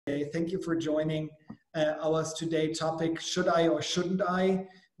Thank you for joining our today topic, Should I or Shouldn't I?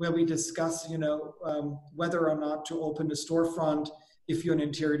 Where we discuss, whether or not to open a storefront if you're an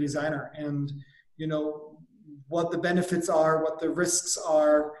interior designer, and, what the benefits are, what the risks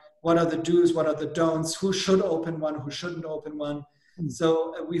are, what are the do's, what are the don'ts, who should open one, who shouldn't open one.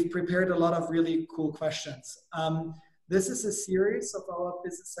 So we've prepared a lot of really cool questions. This is a series of our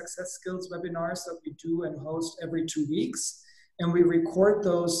business success skills webinars that we do and host every 2 weeks. And we record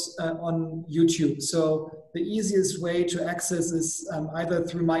those on YouTube. So the easiest way to access is either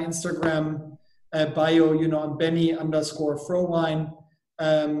through my Instagram bio, on Benni_Frowein,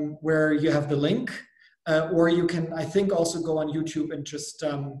 where you have the link. Or you can, I think, also go on YouTube and just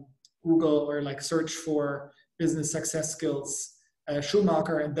Google or search for business success skills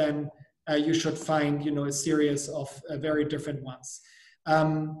Schumacher, and then you should find, a series of very different ones.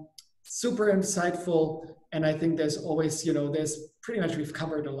 Super insightful, and I think there's always, there's pretty much, we've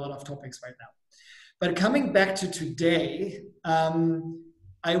covered a lot of topics right now. But coming back to today,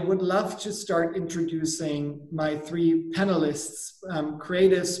 I would love to start introducing my 3 panelists,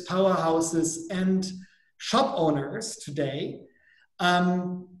 creatives, powerhouses, and shop owners today.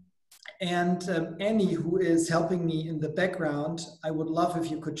 Annie, who is helping me in the background, I would love if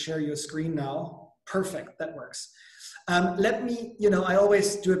you could share your screen now. Perfect, that works. Let me, I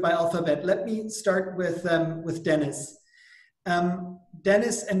always do it by alphabet. Let me start with Dennis.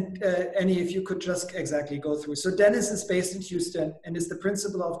 Dennis and Annie, if you could just exactly go through. So Dennis is based in Houston and is the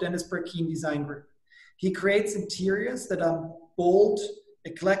principal of Dennis Brackeen Design Group. He creates interiors that are bold,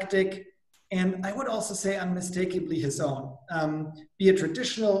 eclectic, and I would also say unmistakably his own. Be it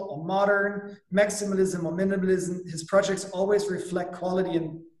traditional or modern, maximalism or minimalism, his projects always reflect quality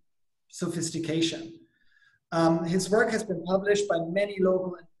and sophistication. His work has been published by many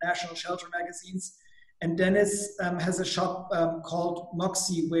local and national shelter magazines, and Dennis has a shop called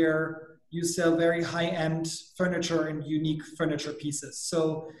Moxie, where you sell very high-end furniture and unique furniture pieces.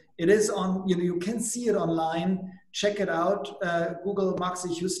 So it is on, you can see it online. Check it out. Google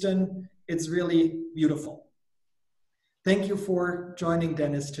Moxie Houston. It's really beautiful. Thank you for joining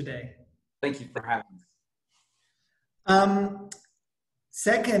Dennis today. Thank you for having us.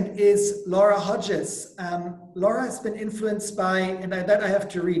 Second is Laura Hodges. Laura has been influenced by, and that I have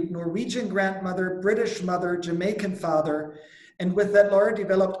to read, Norwegian grandmother, British mother, Jamaican father. And with that, Laura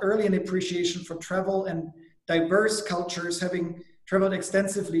developed early an appreciation for travel and diverse cultures, having traveled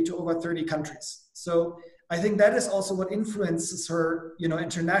extensively to over 30 countries. So I think that is also what influences her,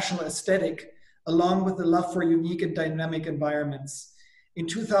 international aesthetic, along with the love for unique and dynamic environments. In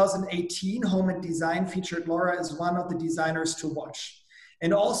 2018, Home and Design featured Laura as one of the designers to watch.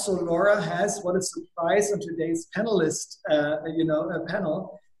 And also Laura has, what a surprise on today's panelist,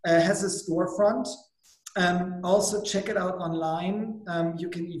 panel, has a storefront. Also check it out online. You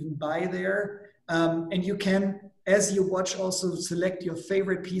can even buy there. And you can, as you watch, also select your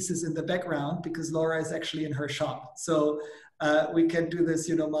favorite pieces in the background, because Laura is actually in her shop. So we can do this,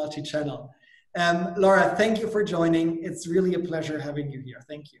 multi-channel. Laura, thank you for joining. It's really a pleasure having you here.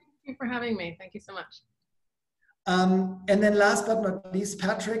 Thank you. Thank you for having me. Thank you so much. And then last but not least,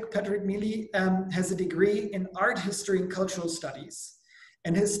 Patrick Mele has a degree in art history and cultural studies.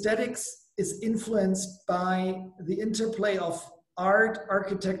 And his aesthetics is influenced by the interplay of art,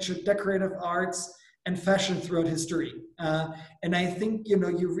 architecture, decorative arts, and fashion throughout history. And I think, you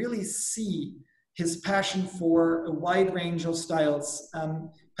really see his passion for a wide range of styles.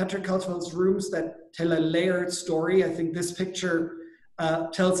 Patrick cultivates rooms that tell a layered story. I think this picture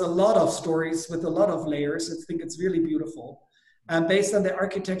tells a lot of stories with a lot of layers. I think it's really beautiful, based on the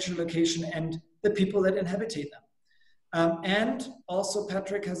architecture, location, and the people that inhabit them. And also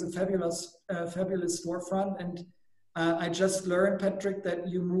Patrick has a fabulous storefront. And I just learned, Patrick, that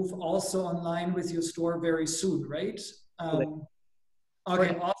you move also online with your store very soon, right?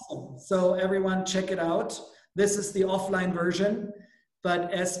 Okay, awesome. So everyone check it out. This is the offline version,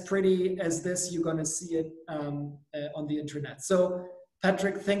 but as pretty as this, you're gonna see it on the internet. So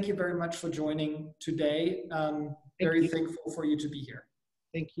Patrick, thank you very much for joining today. Very thankful for you to be here.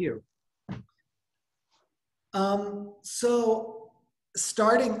 Thank you. So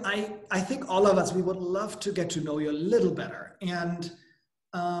starting, I think all of us, we would love to get to know you a little better. And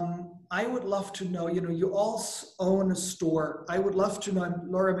I would love to know, you all own a store. I would love to know, and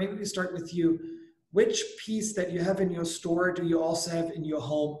Laura, maybe we start with you. Which piece that you have in your store do you also have in your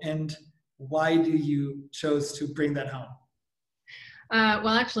home, and why do you chose to bring that home?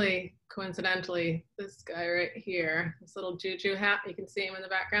 Well, actually, coincidentally, this guy right here, this little juju hat, you can see him in the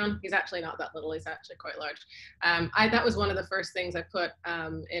background. He's actually not that little, he's actually quite large. That was one of the first things I put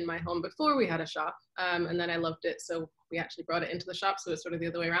in my home before we had a shop. And then I loved it, so we actually brought it into the shop, so it's sort of the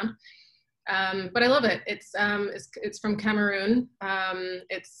other way around. But I love it. It's from Cameroon.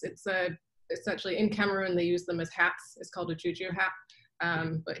 It's actually in Cameroon, they use them as hats. It's called a juju hat.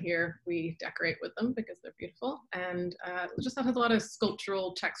 But here we decorate with them because they're beautiful, and it just has a lot of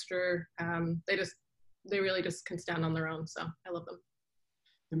sculptural texture. They really just can stand on their own, so I love them.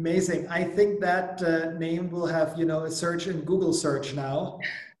 Amazing. I think that name will have, a search in Google search now,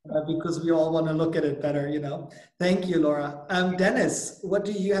 because we all want to look at it better, Thank you, Laura. Dennis, what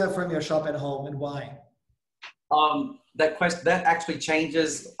do you have from your shop at home, and why? That actually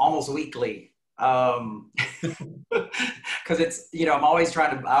changes almost weekly. Because it's, I'm always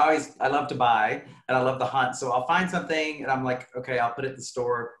I love to buy and I love to hunt. So I'll find something and I'm like, okay, I'll put it in the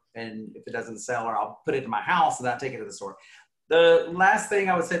store. And if it doesn't sell, or I'll put it in my house and then I'll take it to the store. The last thing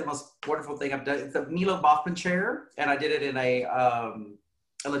I would say, the most wonderful thing I've done, it's a Mele Bachmann chair. And I did it in a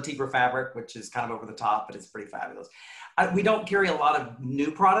Latigra fabric, which is kind of over the top, but it's pretty fabulous. We don't carry a lot of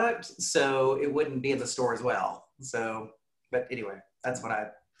new product, so it wouldn't be in the store as well. So, but anyway, that's what I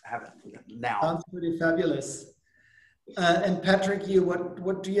have now. Sounds pretty fabulous. And Patrick,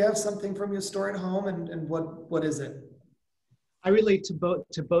 what do you have something from your store at home, and what is it? I relate to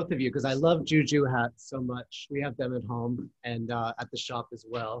both of you because I love juju hats so much. We have them at home and at the shop as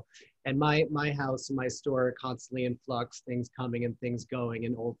well. And my house and my store are constantly in flux, things coming and things going,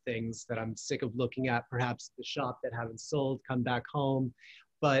 and old things that I'm sick of looking at, perhaps at the shop that haven't sold, come back home.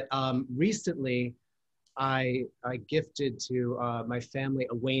 But recently, I gifted to my family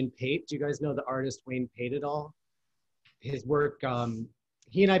a Wayne Pate. Do you guys know the artist Wayne Pate at all? His work,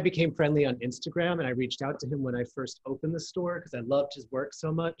 he and I became friendly on Instagram, and I reached out to him when I first opened the store because I loved his work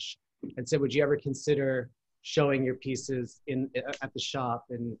so much, and said, would you ever consider showing your pieces at the shop?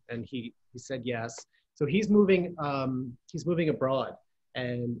 And he said yes. So he's moving abroad,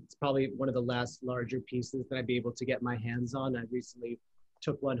 and it's probably one of the last larger pieces that I'd be able to get my hands on. I recently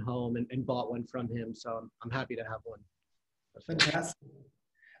took one home and bought one from him, so I'm happy to have one. Fantastic.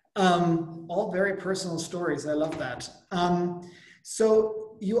 All very personal stories. I love that.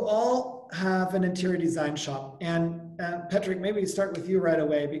 So you all have an interior design shop, and Patrick, maybe start with you right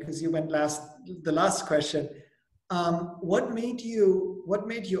away because you went the last question. What made you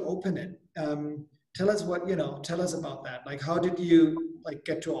open it? Tell us tell us about that. Like, how did you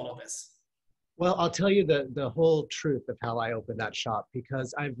get to all of this? Well, I'll tell you the whole truth of how I opened that shop,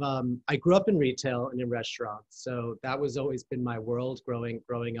 because I grew up in retail and in restaurants, so that was always been my world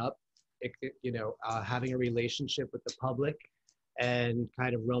growing up. Having a relationship with the public and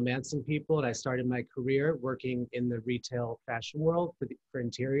kind of romancing people. And I started my career working in the retail fashion world for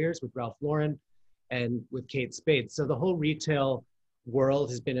interiors with Ralph Lauren and with Kate Spade. So the whole retail world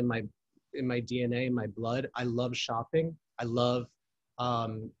has been in my DNA, in my blood. I love shopping. I love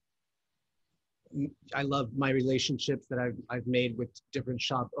my relationships that I've made with different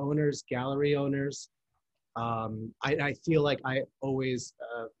shop owners, gallery owners. I feel like I always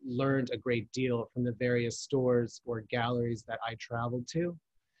learned a great deal from the various stores or galleries that I traveled to.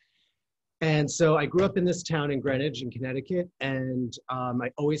 And so I grew up in this town in Greenwich in Connecticut, and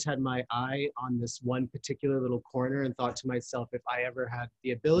I always had my eye on this one particular little corner and thought to myself, if I ever had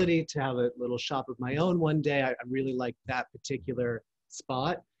the ability to have a little shop of my own one day, I really liked that particular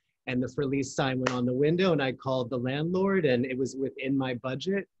spot. And the for lease sign went on the window, and I called the landlord, and it was within my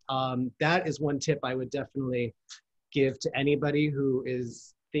budget. That is one tip I would definitely give to anybody who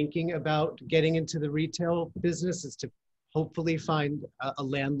is thinking about getting into the retail business, is to hopefully find a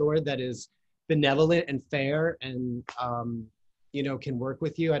landlord that is benevolent and fair and can work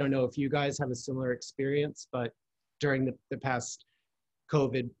with you. I don't know if you guys have a similar experience, but during the past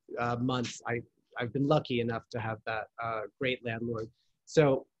COVID months, I've been lucky enough to have that great landlord.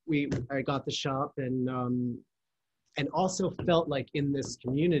 So I got the shop and also felt like in this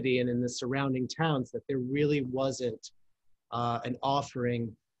community and in the surrounding towns that there really wasn't an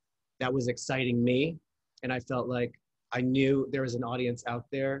offering that was exciting me. And I felt like I knew there was an audience out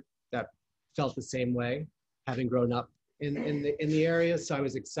there that felt the same way, having grown up in the area. So I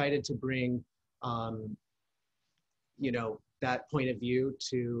was excited to bring, that point of view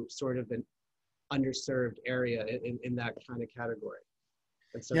to sort of an underserved area in that kind of category.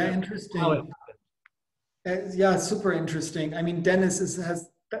 And so yeah, interesting. Yeah, super interesting. I mean, Dennis,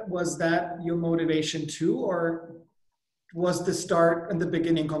 was that your motivation too, or was the start and the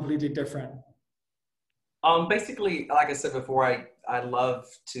beginning completely different? Basically, like I said before, I love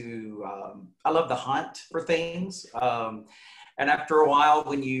to hunt for things. And after a while,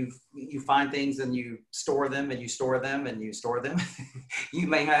 when you find things and you store them and you store them and you store them, you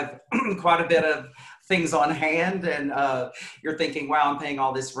may have quite a bit of things on hand, and you're thinking, wow, I'm paying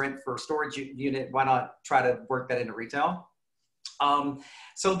all this rent for a storage unit. Why not try to work that into retail?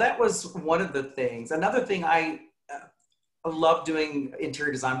 So that was one of the things. Another thing, I love doing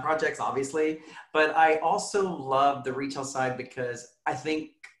interior design projects, obviously, but I also love the retail side because I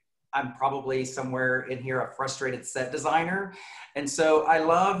think I'm probably somewhere in here a frustrated set designer. And so I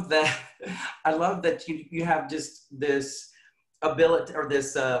love that you have just this ability or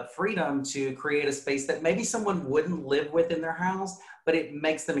this freedom to create a space that maybe someone wouldn't live with in their house, but it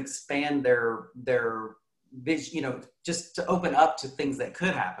makes them expand their vision, you know, just to open up to things that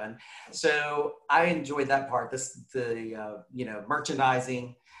could happen. So I enjoyed that part, you know,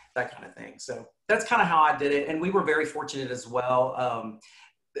 merchandising, that kind of thing. So that's kind of how I did it. And we were very fortunate as well.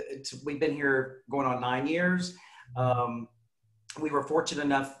 We've been here going on 9 years. We were fortunate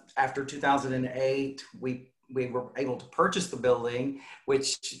enough after 2008, we were able to purchase the building,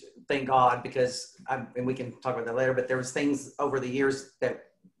 which thank God, because and we can talk about that later, but there was things over the years that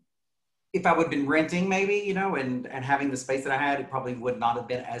if I would have been renting maybe, you know, and having the space that I had, it probably would not have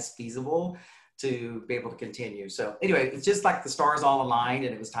been as feasible to be able to continue. So anyway, it's just like the stars all aligned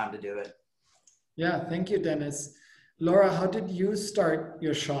and it was time to do it. Yeah, thank you, Dennis. Laura, how did you start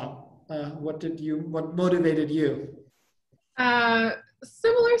your shop? What motivated you?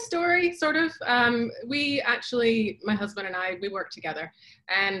 Similar story, sort of. We actually, my husband and I, we worked together.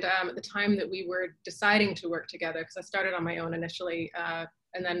 And at the time that we were deciding to work together, because I started on my own initially,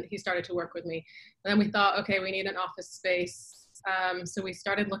 and then he started to work with me. And then we thought, okay, we need an office space. So we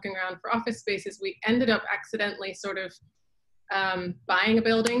started looking around for office spaces. We ended up accidentally sort of buying a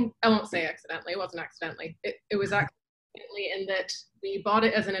building. I won't say accidentally, it wasn't accidentally. It was accidentally in that we bought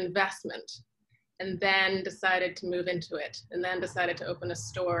it as an investment and then decided to move into it and then decided to open a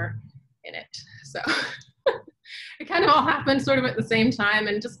store in it. So it kind of all happened sort of at the same time,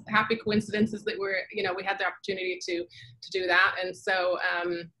 and just happy coincidences that we had the opportunity to do that. And so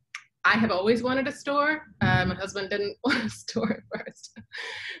I have always wanted a store. My husband didn't want a store at first.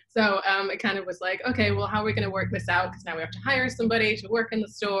 So it kind of was like, okay, well, how are we going to work this out? Because now we have to hire somebody to work in the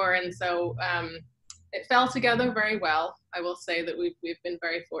store. And so it fell together very well. I will say that we've been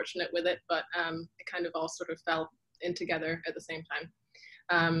very fortunate with it, but it kind of all sort of fell in together at the same time.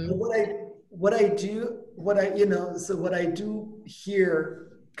 What I do hear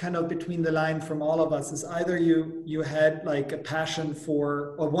kind of between the line from all of us is either you had like a passion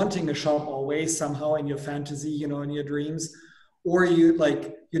for or wanting a shop always somehow in your fantasy, you know, in your dreams, or you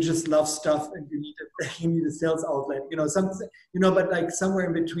just love stuff and you need a sales outlet, you know, something, you know, but like somewhere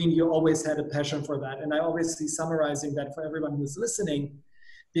in between, you always had a passion for that. And I obviously summarizing that for everyone who's listening,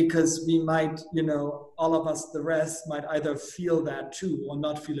 because we might, you know, all of us, the rest might either feel that too or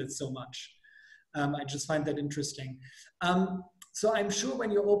not feel it so much. I just find that interesting. So I'm sure when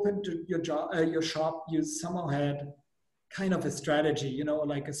you opened your shop, you somehow had kind of a strategy, you know,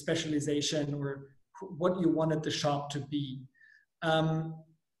 like a specialization or what you wanted the shop to be.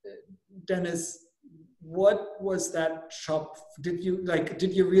 Dennis, what was that shop? Did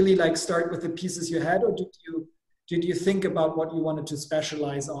you really like start with the pieces you had, or did you think about what you wanted to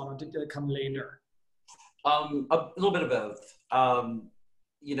specialize on, or did it come later? A little bit of both.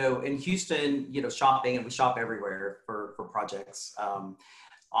 You know, in Houston, you know, shopping, and we shop everywhere for projects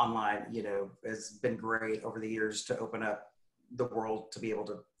online, you know, has been great over the years to open up the world to be able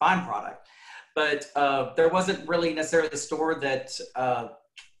to find product. But there wasn't really necessarily a store that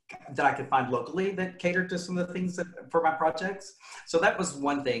I could find locally that catered to some of the things for my projects. So that was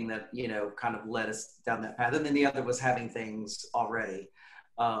one thing that, you know, kind of led us down that path. And then the other was having things already.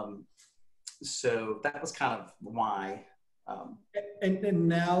 So that was kind of why. And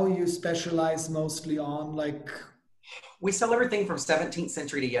now you specialize mostly on like? We sell everything from 17th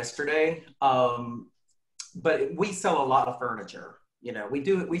century to yesterday. But we sell a lot of furniture. You know,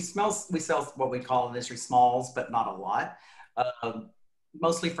 we sell what we call in the industry smalls, but not a lot.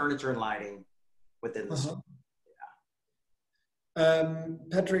 Mostly furniture and lighting within the store. Yeah.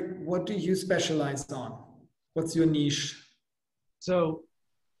 Patrick, what do you specialize on? What's your niche? So,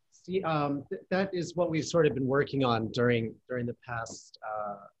 that is what we've sort of been working on during the past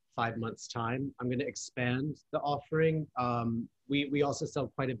 5 months' time. I'm going to expand the offering. We also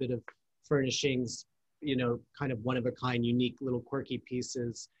sell quite a bit of furnishings, you know, kind of one-of-a-kind, unique little quirky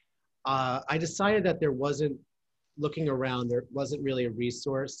pieces. I decided that looking around, there wasn't really a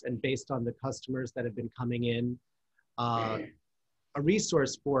resource, and based on the customers that have been coming in, a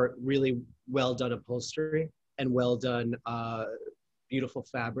resource for really well done upholstery and well done beautiful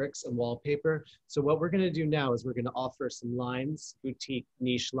fabrics and wallpaper. So what we're going to do now is we're going to offer some lines, boutique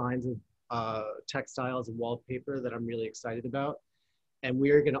niche lines of textiles and wallpaper that I'm really excited about. And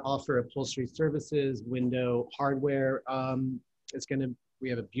we are going to offer upholstery services, window hardware. We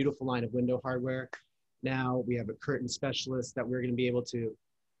have a beautiful line of window hardware. Now we have a curtain specialist that we're going to be able to,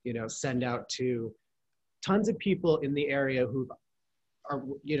 send out to tons of people in the area who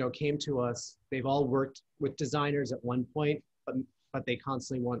came to us. They've all worked with designers at one point, but they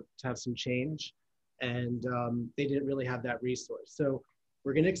constantly want to have some change, and they didn't really have that resource. So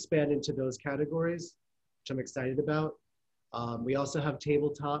we're going to expand into those categories, which I'm excited about. We also have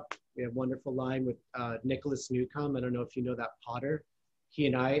tabletop. We have a wonderful line with Nicholas Newcomb. I don't know if you know that potter. He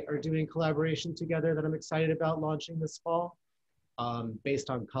and I are doing collaboration together that I'm excited about launching this fall, based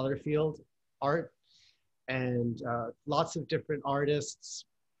on color field art, and lots of different artists.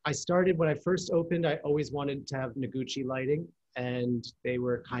 When I first opened, I always wanted to have Noguchi lighting, and they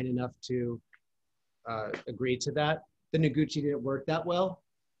were kind enough to agree to that. The Noguchi didn't work that well.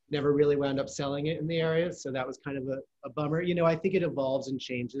 Never really wound up selling it in the area, so that was kind of a bummer. I think it evolves and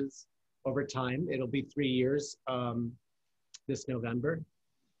changes over time. It'll be 3 years this November.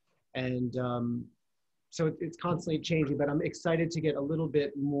 And so it's constantly changing, but I'm excited to get a little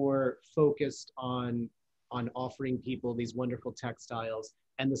bit more focused on offering people these wonderful textiles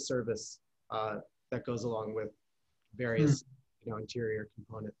and the service that goes along with various interior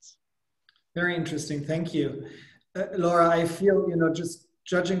components. Very interesting, thank you. Laura, I feel, just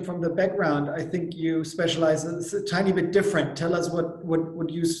judging from the background, I think you specialize, it's a tiny bit different. Tell us what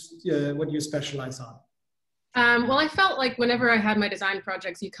you specialize on. Well, I felt like whenever I had my design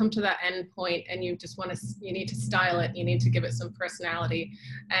projects, you come to that end point and you just you need to style it, you need to give it some personality.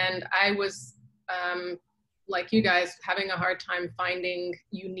 And I was, like you guys, having a hard time finding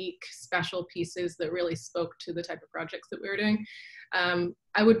unique, special pieces that really spoke to the type of projects that we were doing.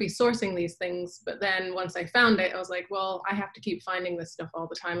 I would be sourcing these things, but then once I found it, I was like, well, I have to keep finding this stuff all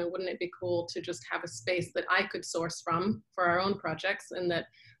the time. And wouldn't it be cool to just have a space that I could source from for our own projects, and that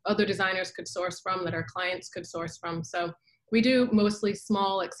other designers could source from, that our clients could source from? So we do mostly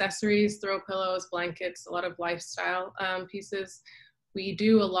small accessories, throw pillows, blankets, a lot of lifestyle pieces. We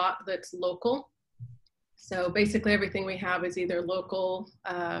do a lot that's local. So basically everything we have is either local,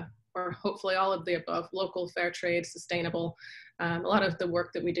 or hopefully all of the above: local, fair trade, sustainable. A lot of the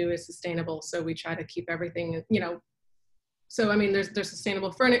work that we do is sustainable, so we try to keep everything, so I mean, there's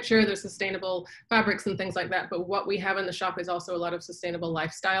sustainable furniture, there's sustainable fabrics and things like that, but what we have in the shop is also a lot of sustainable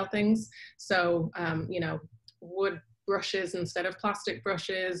lifestyle things. So, wood brushes instead of plastic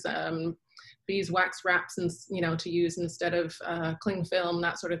brushes, beeswax wraps, and to use instead of cling film,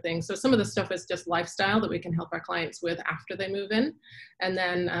 that sort of thing. So some of the stuff is just lifestyle that we can help our clients with after they move in. And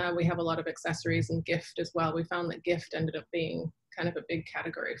then we have a lot of accessories and gift as well. We found that gift ended up being kind of a big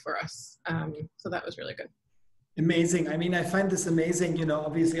category for us. So that was really good. Amazing. I mean, I find this amazing,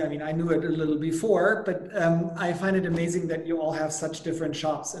 obviously, I mean, I knew it a little before, but I find it amazing that you all have such different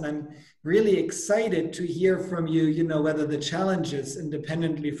shops. And I'm really excited to hear from you, whether the challenges,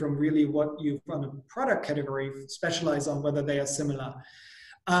 independently from really what you on a product category specialize on, whether they are similar.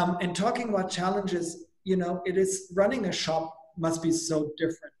 And talking about challenges, it is, running a shop must be so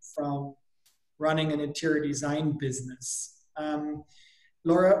different from running an interior design business.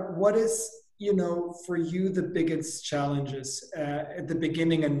 Laura, what is, for you, the biggest challenges at the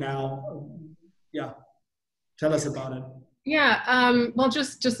beginning and now? Yeah, tell us about it. Yeah, well,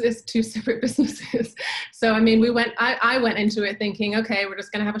 just it's two separate businesses. So, I mean, I went into it thinking, okay, we're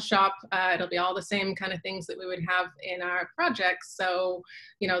just going to have a shop. It'll be all the same kind of things that we would have in our projects. So,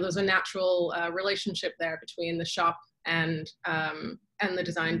 there's a natural relationship there between the shop and the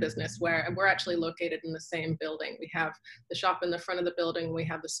design business, where we're actually located in the same building. We have the shop in the front of the building, we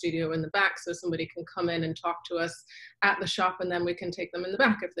have the studio in the back, so somebody can come in and talk to us at the shop, and then we can take them in the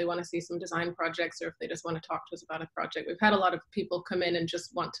back if they want to see some design projects, or if they just want to talk to us about a project. We've had a lot of people come in and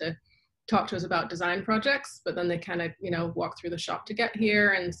just want to talk to us about design projects, but then they kind of, walk through the shop to get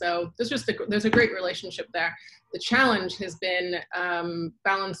here. And so there's a great relationship there. The challenge has been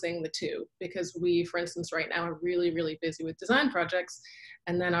balancing the two, because we, for instance, right now are really, really busy with design projects.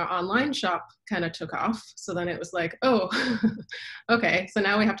 And then our online shop kind of took off. So then it was like, oh, okay. So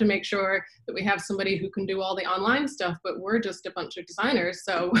now we have to make sure that we have somebody who can do all the online stuff, but we're just a bunch of designers.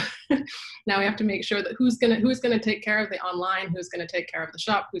 So now we have to make sure that who's gonna take care of the online, who's gonna take care of the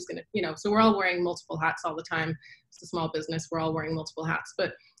shop, who's gonna, so we're all wearing multiple hats all the time. It's a small business, we're all wearing multiple hats,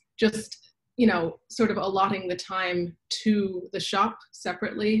 but just, sort of allotting the time to the shop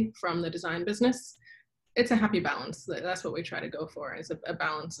separately from the design business. It's a happy balance. That's what we try to go for, is a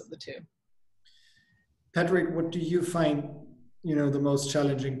balance of the two. Patrick, what do you find the most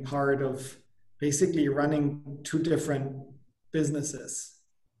challenging part of basically running two different businesses?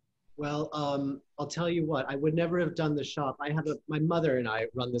 Well, I'll tell you what, I would never have done the shop. My mother and I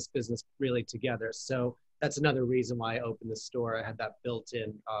run this business really together. So that's another reason why I opened the store. I had that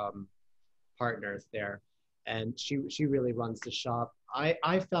built-in partner there. And she really runs the shop.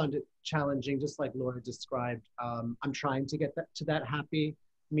 I found it challenging, just like Laura described. I'm trying to get to that happy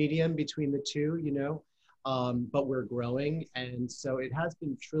medium between the two, but we're growing. And so it has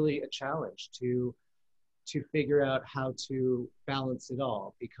been truly a challenge to figure out how to balance it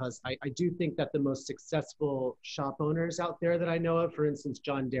all, because I do think that the most successful shop owners out there that I know of, for instance,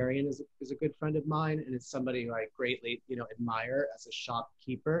 John Darien is a good friend of mine, and it's somebody who I greatly admire as a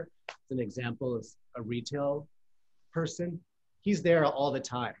shopkeeper. It's an example of a retail person. He's there all the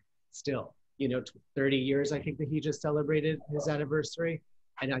time still, 30 years I think that he just celebrated his anniversary,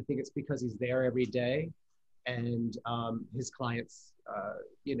 and I think it's because he's there every day, and his clients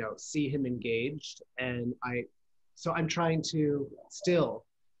see him engaged, and so I'm trying to still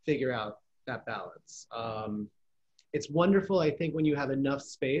figure out that balance. It's wonderful, I think, when you have enough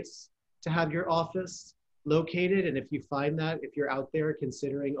space to have your office located, and if you find that, if you're out there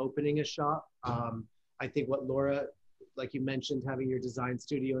considering opening a shop, I think what Laura, like you mentioned, having your design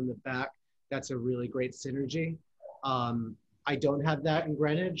studio in the back, that's a really great synergy. I don't have that in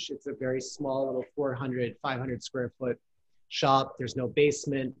Greenwich. It's a very small little 400, 500 square foot shop. There's no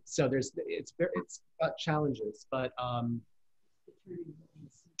basement. So it's got challenges, but, and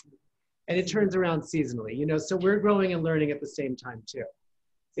it turns around seasonally, so we're growing and learning at the same time too.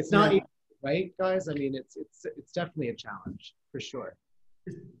 It's not easy, right, guys? I mean, it's definitely a challenge for sure,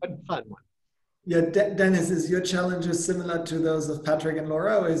 but fun one. Yeah, Dennis, is your challenges similar to those of Patrick and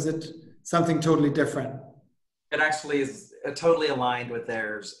Laura, or is it something totally different? It actually is totally aligned with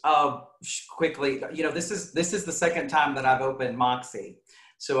theirs. Quickly, this is the second time that I've opened Moxie.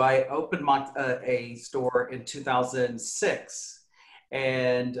 So I opened a store in 2006,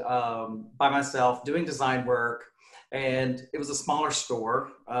 and by myself doing design work, and it was a smaller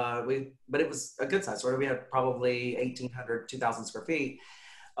store. But it was a good size store. We had probably 1,800, 2,000 square feet.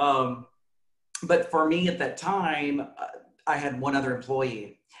 But for me at that time, I had one other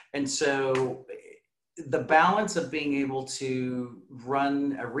employee, and so the balance of being able to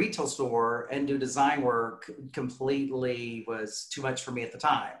run a retail store and do design work completely was too much for me at the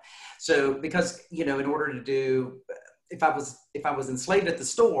time. So because, in order to do, if I was enslaved at the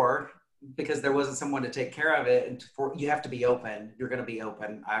store because there wasn't someone to take care of it, and you have to be open, you're going to be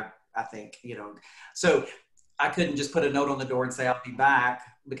open. I think, so I couldn't just put a note on the door and say, I'll be back,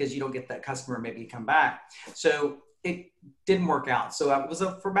 because you don't get that customer, maybe you come back. So it didn't work out. So I was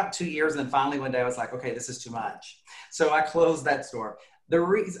up for about 2 years. And then finally one day I was like, okay, this is too much. So I closed that store.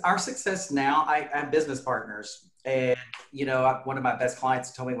 Our success now, I have business partners. And, one of my best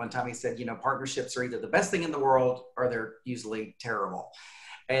clients told me one time, he said, partnerships are either the best thing in the world or they're usually terrible.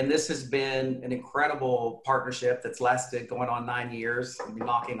 And this has been an incredible partnership that's lasted going on 9 years. I'm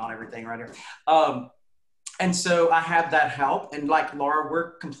knocking on everything right here. And so I have that help. And like Laura,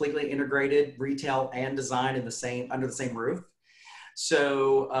 we're completely integrated retail and design under the same roof.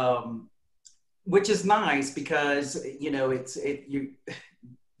 So, which is nice because,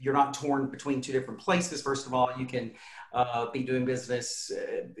 you're not torn between two different places. First of all, you can be doing business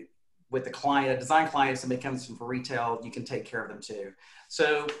with a design client. If somebody comes in for retail, you can take care of them too.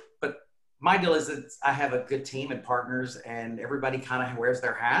 So, but my deal is that I have a good team and partners, and everybody kind of wears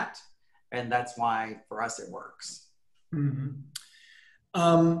their hat. And that's why, for us, it works. Mm-hmm.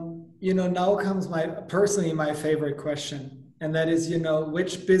 Now comes my favorite question. And that is,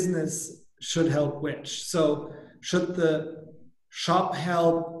 which business should help which? So should the shop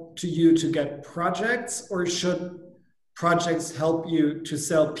help you to get projects, or should projects help you to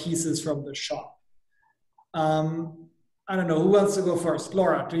sell pieces from the shop? I don't know. Who wants to go first?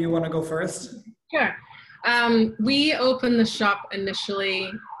 Laura, do you want to go first? Sure. We opened the shop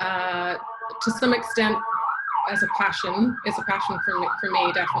initially to some extent as a passion. It's a passion for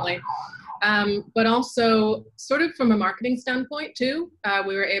me, definitely. But also sort of from a marketing standpoint too.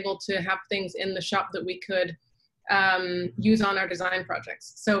 We were able to have things in the shop that we could use on our design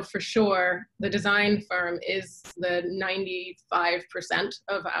projects. So for sure, the design firm is the 95%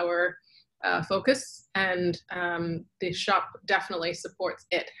 of our focus, and the shop definitely supports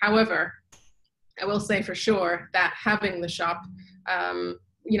it. However, I will say for sure that having the shop,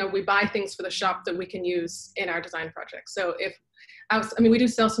 we buy things for the shop that we can use in our design projects. So if I mean, we do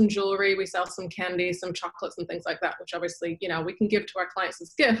sell some jewelry, we sell some candy, some chocolates and things like that, which obviously, you know, we can give to our clients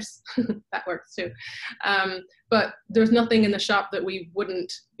as gifts. That works too. But there's nothing in the shop that we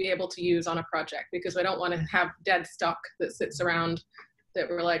wouldn't be able to use on a project, because I don't want to have dead stock that sits around that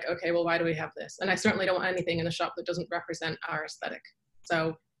we're like, okay, well, why do we have this? And I certainly don't want anything in the shop that doesn't represent our aesthetic.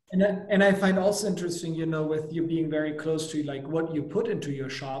 So. And I find also interesting, you know, with you being very close to like what you put into your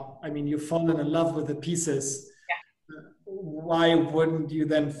shop. I mean, you've fallen in love with the pieces. Why wouldn't you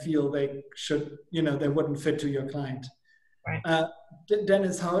then feel they should, you know, they wouldn't fit to your client? Right.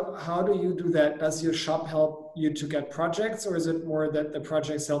 Dennis, how do you do that? Does your shop help you to get projects, or is it more that the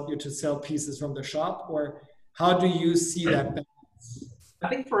projects help you to sell pieces from the shop, or how do you see that balance? I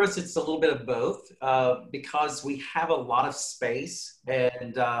think for us, it's a little bit of both, because we have a lot of space,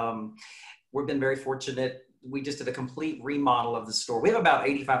 and we've been very fortunate. We just did a complete remodel of the store. We have about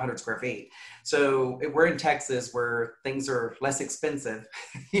 8,500 square feet. So we're in Texas where things are less expensive.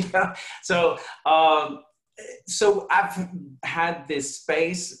 You know? So I've had this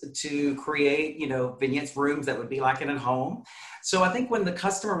space to create, you know, vignettes, rooms that would be like in a home. So I think when the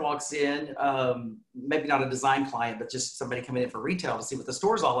customer walks in, maybe not a design client, but just somebody coming in for retail to see what the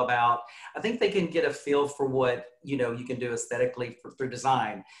store's all about, I think they can get a feel for what, you know, you can do aesthetically through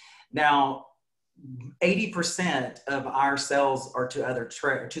design. Now, 80% of our sales are to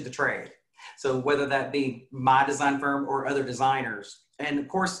the trade. So whether that be my design firm or other designers. And of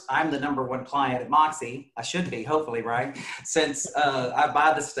course, I'm the #1 client at Moxie. I should be, hopefully, right? Since I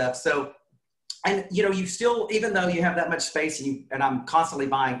buy the stuff. So, and you know, you still, even though you have that much space and I'm constantly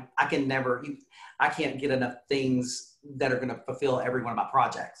buying, I can't get enough things that are going to fulfill every one of my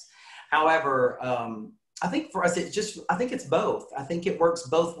projects. However, I think for us, I think it's both. I think it works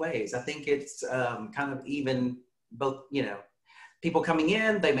both ways. I think it's kind of even both, you know, people coming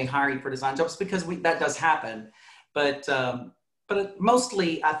in, they may hire you for design jobs because that does happen. But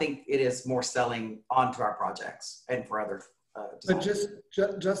mostly I think it is more selling onto our projects and for other designers.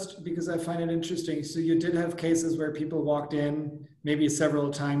 But just because I find it interesting. So you did have cases where people walked in maybe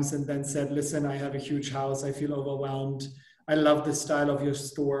several times and then said, listen, I have a huge house. I feel overwhelmed. I love the style of your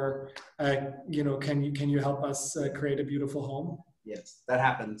store. You know, can you help us create a beautiful home? Yes, that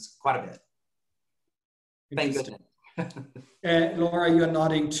happens quite a bit. Thank goodness. Laura, you're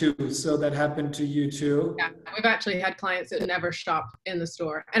nodding too. So that happened to you too? Yeah, we've actually had clients that never shop in the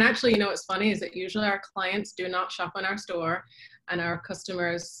store. And actually, you know, what's funny is that usually our clients do not shop in our store, and our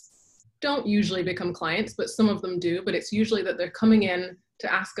customers don't usually become clients, but some of them do. But it's usually that they're coming in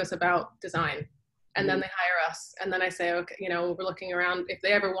to ask us about design. And then they hire us. And then I say, okay, you know, we're looking around. If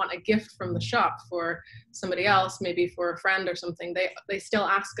they ever want a gift from the shop for somebody else, maybe for a friend or something, they still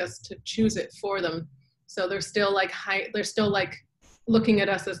ask us to choose it for them. So they're still like looking at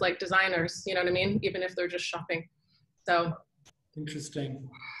us as like designers, you know what I mean? Even if they're just shopping. So. Interesting.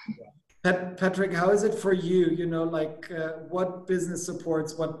 Patrick, how is it for you? You know, like what business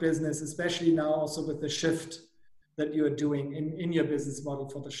supports what business, especially now also with the shift that you're doing in your business model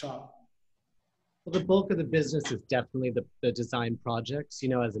for the shop? Well, the bulk of the business is definitely the design projects, you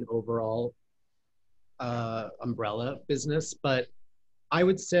know, as an overall umbrella business. But I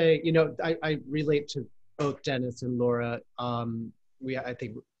would say, you know, I relate to both Dennis and Laura. I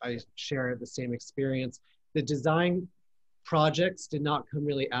think I share the same experience. The design projects did not come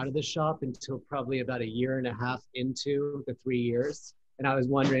really out of the shop until probably about 1.5 years into the 3 years. And I was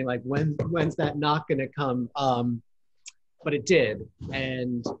wondering, like, when's that not going to come? But it did.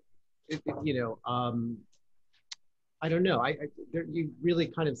 And you know, I don't know. You really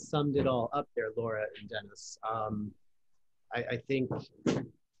kind of summed it all up there, Laura and Dennis. I think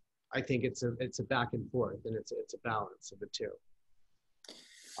it's a back and forth, and it's a balance of the two.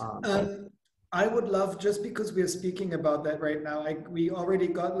 I would love, just because we are speaking about that right now, we already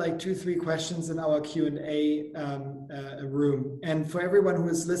got like 2-3 questions in our Q&A room, and for everyone who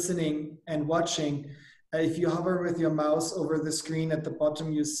is listening and watching. If you hover with your mouse over the screen at the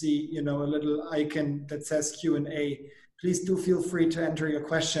bottom, you see, you know, a little icon that says Q&A. Please do feel free to enter your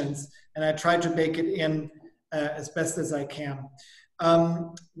questions, and I try to bake it in as best as I can.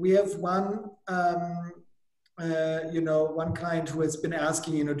 We have one client who has been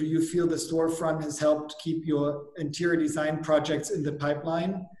asking, you know, do you feel the storefront has helped keep your interior design projects in the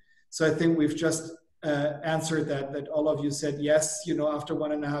pipeline? So I think we've just answered that all of you said yes, you know, after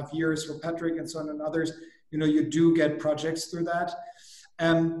 1.5 years for Patrick and so on and others, you know, you do get projects through that.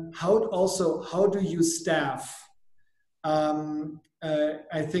 How do you staff?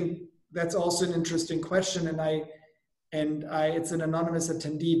 I think that's also an interesting question, and it's an anonymous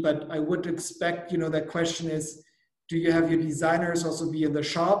attendee, but I would expect, you know, that question is, do you have your designers also be in the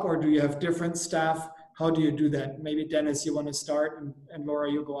shop, or do you have different staff? how do you do that? Maybe Dennis, you want to start, and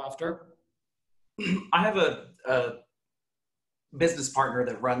Laura, you go after. I have a business partner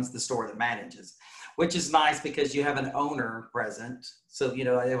that runs the store that manages, which is nice because you have an owner present. So, you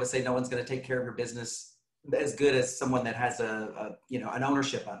know, I would say no one's going to take care of your business as good as someone that has an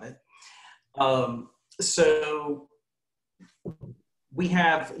ownership of it. So we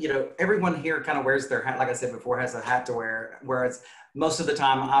have, you know, everyone here kind of wears their hat, like I said before, has a hat to wear, whereas most of the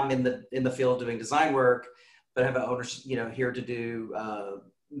time I'm in the field doing design work, but I have an owner, you know, here to do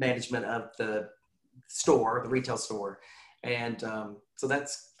management of the store, the retail store. And so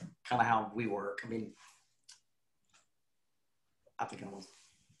that's kind of how we work. I mean, I think I was.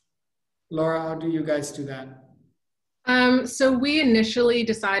 Laura, how do you guys do that? So we initially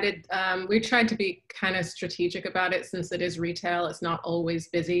decided, we tried to be kind of strategic about it since it is retail. It's not always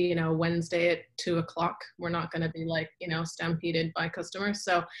busy, you know, Wednesday at 2 o'clock. We're not going to be like, you know, stampeded by customers.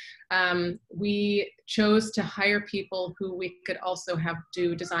 So we chose to hire people who we could also have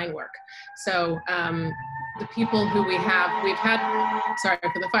do design work. So the people who we've had, sorry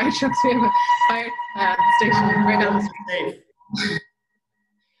for the fire trucks, we have a fire station right down the street.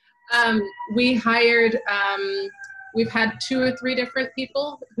 We hired, we've had 2 or 3 different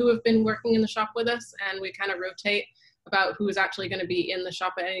people who have been working in the shop with us, and we kind of rotate about who is actually going to be in the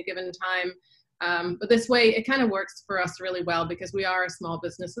shop at any given time. But this way, it kind of works for us really well because we are a small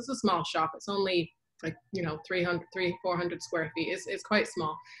business. It's a small shop. It's only like, you know, 300, 400 square feet. It's quite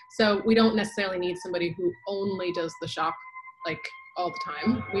small. So we don't necessarily need somebody who only does the shop like all the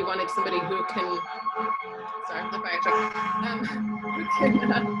time. We wanted somebody who can, sorry, the fire truck,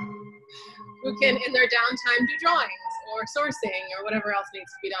 who can in their downtime do drawings or sourcing or whatever else needs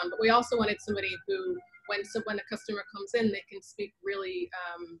to be done. But we also wanted somebody who, when a customer comes in, they can speak really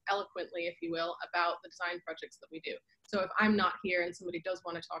eloquently, if you will, about the design projects that we do. So if I'm not here and somebody does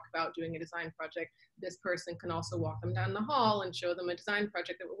want to talk about doing a design project, this person can also walk them down the hall and show them a design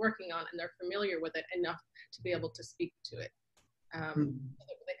project that we're working on, and they're familiar with it enough to be able to speak to it. So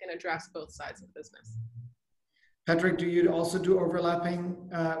that they can address both sides of the business. Patrick, do you also do overlapping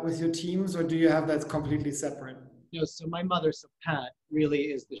with your teams, or do you have that completely separate? No, so my mother, so Pat, really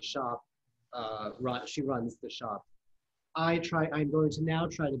is the shop. She runs the shop. I'm going to now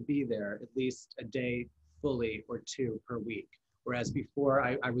try to be there at least a day fully or 2 per week. Whereas before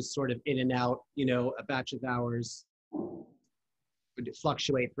I was sort of in and out, you know, a batch of hours would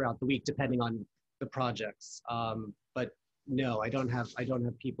fluctuate throughout the week depending on the projects. But no, I don't have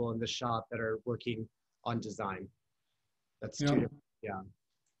people in the shop that are working on design. That's too different. Yeah.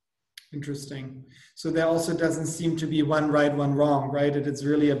 Interesting. So there also doesn't seem to be one right, one wrong, right? It's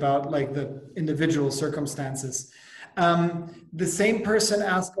really about like the individual circumstances. The same person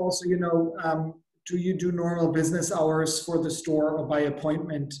asked also, you know, do you do normal business hours for the store or by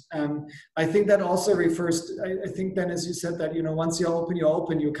appointment? I think that also refers to, I think Dennis, you said that, you know, once you're open, you're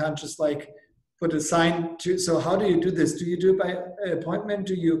open. You can't just like put a sign to, so how do you do this? Do you do it by appointment?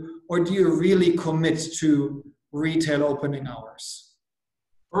 Do you really commit to retail opening hours?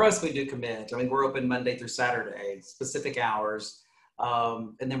 For us, we do commit. I mean, we're open Monday through Saturday, specific hours.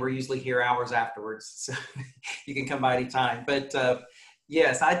 And then we're usually here hours afterwards. So you can come by anytime. But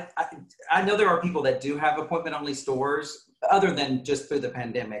yes, I know there are people that do have appointment only stores other than just through the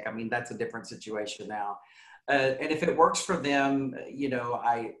pandemic. I mean, that's a different situation now. And if it works for them, you know,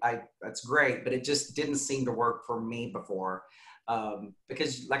 that's great, but it just didn't seem to work for me before.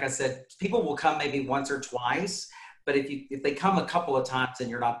 Because like I said, people will come maybe once or twice, but if they come a couple of times and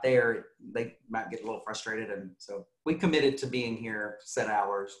you're not there, they might get a little frustrated. And so we committed to being here set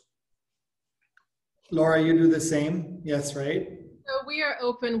hours. Laura, you do the same? Yes, right? So we are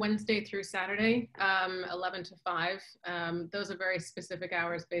open Wednesday through Saturday, 11 to 5. Those are very specific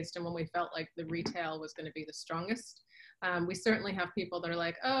hours based on when we felt like the retail was going to be the strongest. We certainly have people that are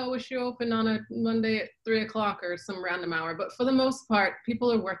like, oh, I wish you open on a Monday at 3 o'clock or some random hour. But for the most part,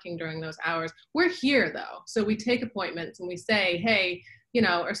 people are working during those hours. We're here though. So we take appointments and we say, hey, you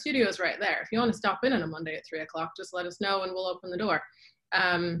know, our studio is right there. If you want to stop in on a Monday at 3 o'clock, just let us know and we'll open the door.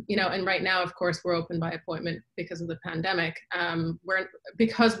 You know, and right now, of course, we're open by appointment because of the pandemic.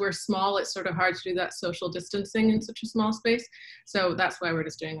 Because we're small, it's sort of hard to do that social distancing in such a small space. So that's why we're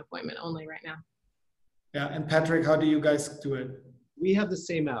just doing appointment only right now. Yeah, and Patrick, how do you guys do it? We have the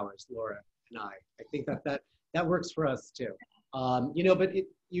same hours, Laura and I. I think that works for us too. You know, but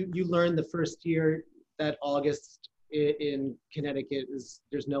you learn the first year that August in Connecticut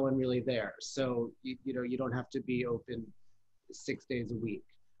there's no one really there. So you know, you don't have to be open 6 days a week.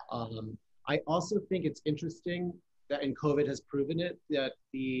 I also think it's interesting that, and COVID has proven it, that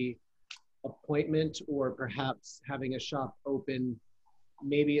the appointment or perhaps having a shop open,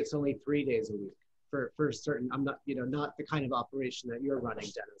 maybe it's only 3 days a week. for certain, I'm not, not the kind of operation that you're running,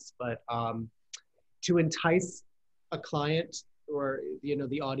 Dennis, but to entice a client or,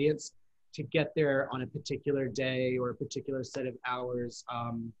 the audience to get there on a particular day or a particular set of hours,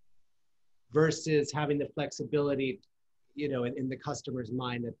 versus having the flexibility, in the customer's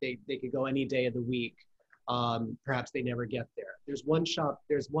mind that they could go any day of the week. Perhaps they never get there. There's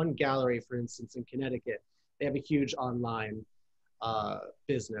one gallery, for instance, in Connecticut. They have a huge online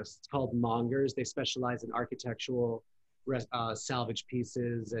business. It's called Mongers. They specialize in architectural salvage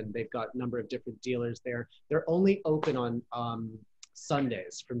pieces, and they've got a number of different dealers there. They're only open on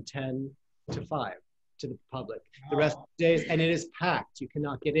Sundays from 10 to 5 to the public. The rest of the days, and it is packed. You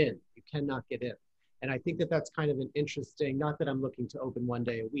cannot get in. You cannot get in. And I think that that's kind of an interesting, not that I'm looking to open one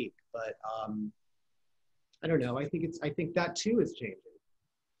day a week, but I don't know. I think that too is changing.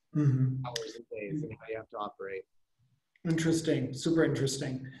 Mm-hmm. Hours and days and how you have to operate. Interesting, super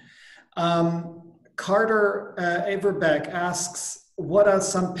interesting. Carter Averbeck asks, what are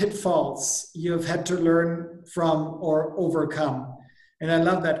some pitfalls you've had to learn from or overcome? And I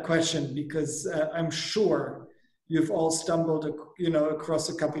love that question because I'm sure you've all stumbled, across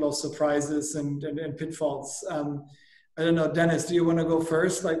a couple of surprises and pitfalls. I don't know, Dennis, do you want to go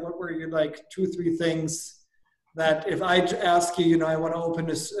first? Like, what were your 2-3 things that if I ask you, I want to open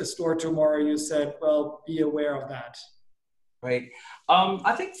a store tomorrow, you said, well, be aware of that? Right.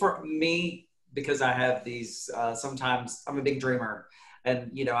 I think for me, because I have these, sometimes I'm a big dreamer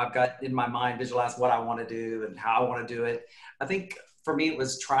and, I've got in my mind, visualize what I want to do and how I want to do it. I think for me, it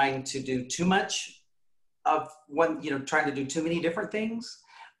was trying to do too much of one, trying to do too many different things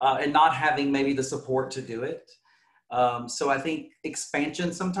and not having maybe the support to do it. So I think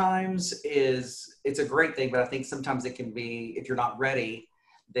expansion sometimes it's a great thing, but I think sometimes it can be, if you're not ready,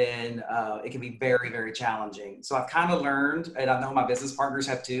 then it can be very, very challenging. So I've kind of learned, and I know my business partners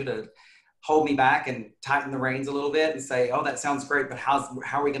have too, to hold me back and tighten the reins a little bit and say, oh, that sounds great, but how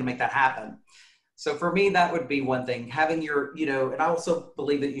are we going to make that happen? So for me, that would be one thing, having your, and I also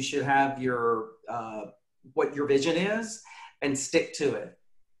believe that you should have your, what your vision is and stick to it.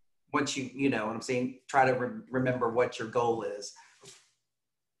 Once you know what I'm saying, try to remember what your goal is.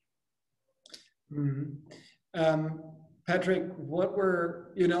 Mm-hmm. Patrick, what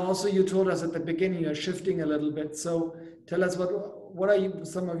were, also you told us at the beginning, you're shifting a little bit. So tell us what are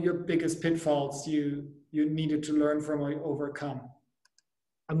some of your biggest pitfalls you needed to learn from or overcome?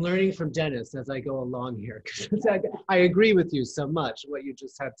 I'm learning from Dennis as I go along here, because I agree with you so much, what you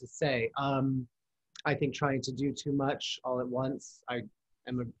just had to say. I think trying to do too much all at once, I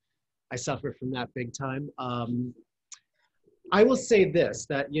suffer from that big time. I will say this,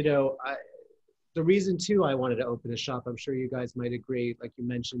 that, the reason too I wanted to open a shop, I'm sure you guys might agree, like you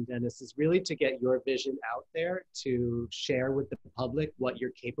mentioned, Dennis, is really to get your vision out there, to share with the public what you're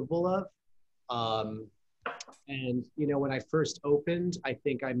capable of. And, when I first opened, I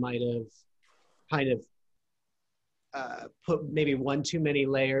think I might have kind of put maybe one too many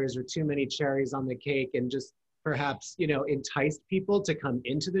layers or too many cherries on the cake and just perhaps, enticed people to come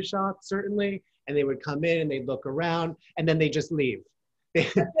into the shop, certainly. And they would come in and they'd look around and then they just leave.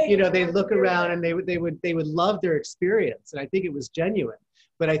 They'd look around and they would love their experience. And I think it was genuine,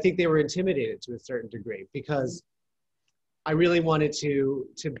 but I think they were intimidated to a certain degree because I really wanted to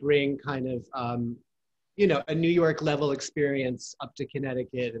bring kind of, a New York level experience up to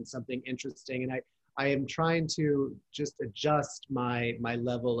Connecticut and something interesting. And I am trying to just adjust my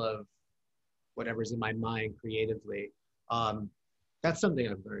level of whatever's in my mind creatively. That's something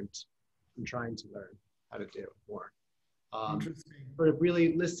I've learned. I'm trying to learn how to do more. Interesting. Sort of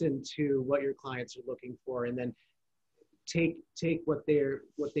really listen to what your clients are looking for, and then take what they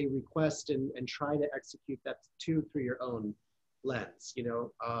request and try to execute that too through your own lens.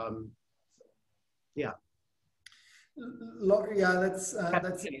 Yeah. Yeah,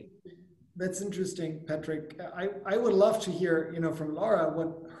 that's interesting, Patrick. I would love to hear, from Laura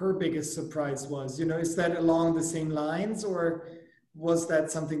what her biggest surprise was. Is that along the same lines, or was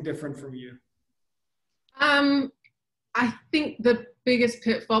that something different from you? I think the biggest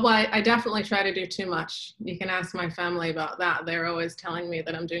pitfall, well, I definitely try to do too much. You can ask my family about that. They're always telling me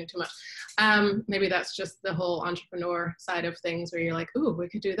that I'm doing too much. Maybe that's just the whole entrepreneur side of things where you're like, ooh, we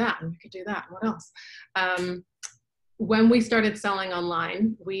could do that and we could do that. What else? When we started selling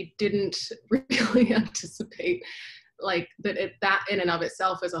online, we didn't really anticipate that in and of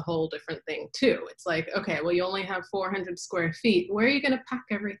itself is a whole different thing too. It's like, okay, well, you only have 400 square feet. Where are you going to pack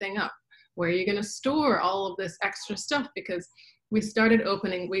everything up? Where are you going to store all of this extra stuff? Because we started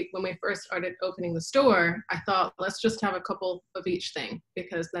opening, when we first started opening the store, I thought, let's just have a couple of each thing,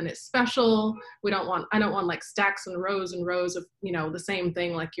 because then it's special. I don't want like stacks and rows of, you know, the same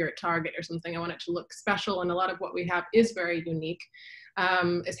thing like you're at Target or something. I want it to look special. And a lot of what we have is very unique.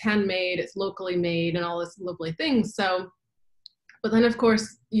 It's handmade, it's locally made, and all this lovely things. So, but then of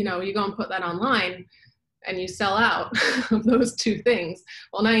course, you know, you go and put that online and you sell out of those two things.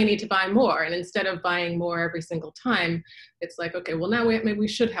 Well, now you need to buy more. And instead of buying more every single time, it's like, okay, well now maybe we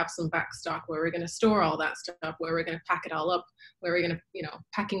should have some back stock where we're going to store all that stuff, where we're going to pack it all up, where we're going to, you know,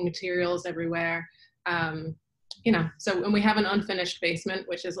 packing materials everywhere. You know, so, and we have an unfinished basement,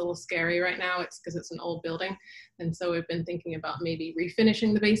 which is a little scary right now. It's because it's an old building. And so we've been thinking about maybe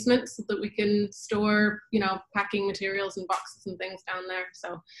refinishing the basement so that we can store, you know, packing materials and boxes and things down there.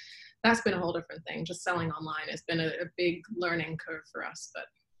 So that's been a whole different thing. Just selling online has been a big learning curve for us. But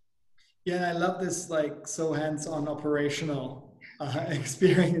yeah, I love this, like, so hands-on operational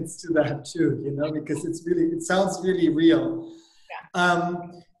experience to that too, you know, because it sounds really real. Yeah.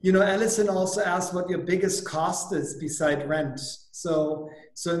 You know, Alison also asked what your biggest cost is beside rent. So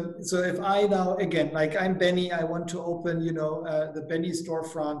if I now, again, like I'm Benny, I want to open, you know, the Benny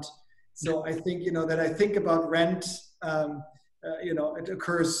storefront. So I think, you know, that I think about rent, you know, it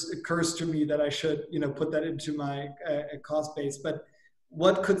occurs to me that I should, you know, put that into my cost base. But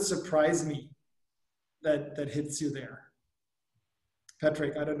what could surprise me that hits you there?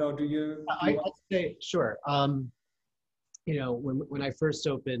 Patrick, I don't know. Do you? I'd say sure. You know, when I first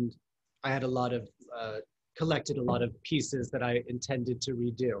opened, I had collected a lot of pieces that I intended to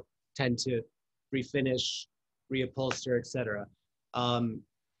redo, tend to refinish, reupholster, etc.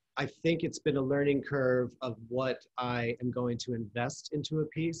 I think it's been a learning curve of what I am going to invest into a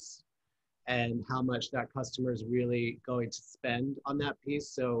piece and how much that customer is really going to spend on that piece.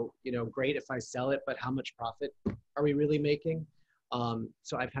 So, you know, great if I sell it, but how much profit are we really making?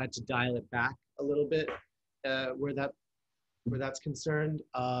 So I've had to dial it back a little bit where that's concerned.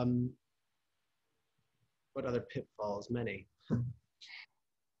 What other pitfalls? Many.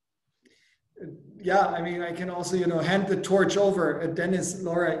 Yeah, I mean, I can also, you know, hand the torch over. Dennis,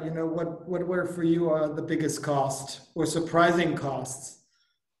 Laura, you know, what were for you the biggest cost or surprising costs?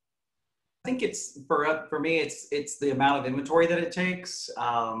 I think it's for me, it's the amount of inventory that it takes,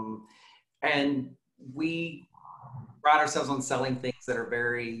 and we pride ourselves on selling things that are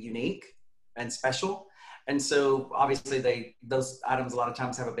very unique and special, and so obviously those items a lot of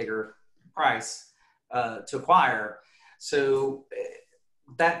times have a bigger price to acquire. So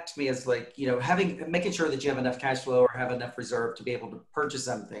that to me is like, you know, making sure that you have enough cash flow or have enough reserve to be able to purchase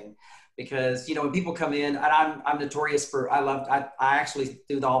something. Because, you know, when people come in, and I'm notorious for, I actually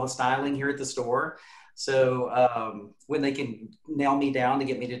do all the styling here at the store. So when they can nail me down to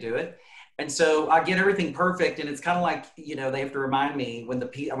get me to do it. And so I get everything perfect. And it's kind of like, you know, they have to remind me when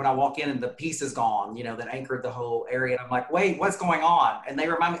I walk in and the piece is gone, you know, that anchored the whole area. And I'm like, wait, what's going on? And they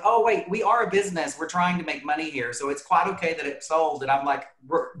remind me, oh, wait, we are a business. We're trying to make money here. So it's quite okay that it sold. And I'm like,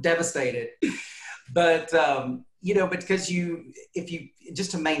 we're devastated. But, you know, because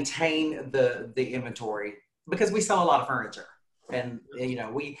just to maintain the inventory, because we sell a lot of furniture. And, you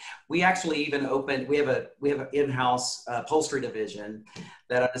know, we actually even we have an in-house upholstery division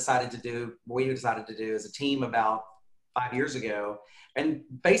that we decided to do as a team about 5 years ago. And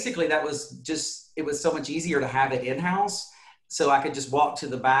basically it was so much easier to have it in-house. So I could just walk to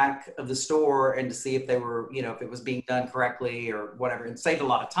the back of the store and to see if they were, you know, if it was being done correctly or whatever, and saved a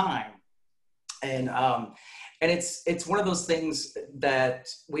lot of time. And it's one of those things that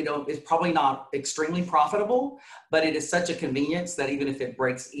it's probably not extremely profitable, but it is such a convenience that even if it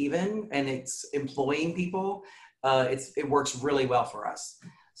breaks even and it's employing people, it works really well for us.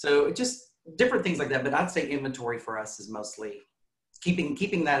 So it just different things like that. But I'd say inventory for us is mostly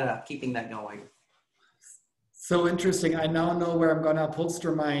keeping that up, keeping that going. So interesting. I now know where I'm going to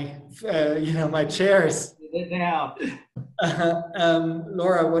upholster my, you know, my chairs. Now.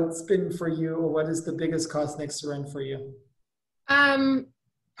 Laura, what's been for you, or what is the biggest cost next to rent for you?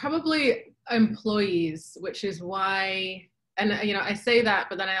 Probably employees, which is why, and you know, I say that,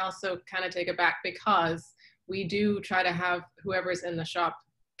 but then I also kind of take it back because we do try to have whoever's in the shop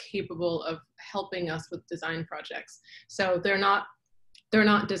capable of helping us with design projects. So they're not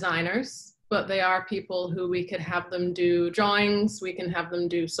designers, but they are people who we could have them do drawings, we can have them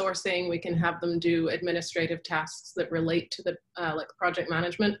do sourcing, we can have them do administrative tasks that relate to the like project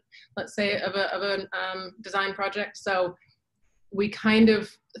management, let's say, of a design project. So we kind of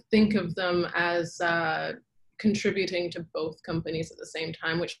think of them as contributing to both companies at the same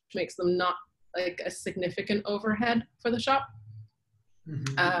time, which makes them not like a significant overhead for the shop.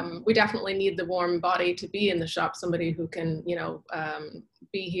 We definitely need the warm body to be in the shop, somebody who can, you know,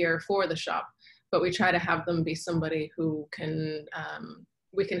 be here for the shop, but we try to have them be somebody who can,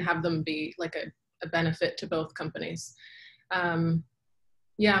 we can have them be like a benefit to both companies.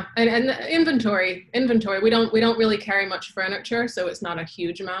 Yeah, and inventory. We don't really carry much furniture, so it's not a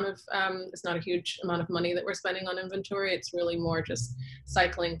huge amount of money that we're spending on inventory. It's really more just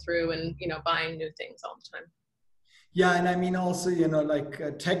cycling through and, you know, buying new things all the time. Yeah, and I mean also, you know,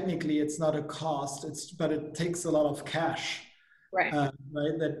 like technically it's not a cost, but it takes a lot of cash, right? Right.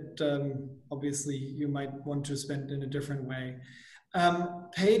 That obviously you might want to spend in a different way.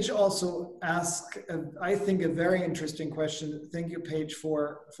 Paige also asked, I think, a very interesting question. Thank you, Paige,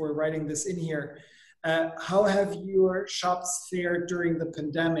 for writing this in here. How have your shops fared during the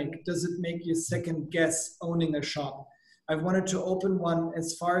pandemic? Does it make you second guess owning a shop? I've wanted to open one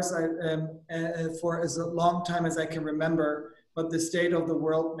as far as for as a long time as I can remember, but the state of the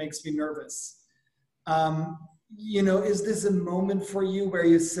world makes me nervous. You know, is this a moment for you where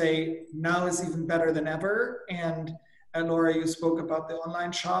you say now is even better than ever? And Laura, you spoke about the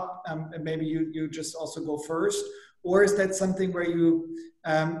online shop, and maybe you just also go first, or is that something where you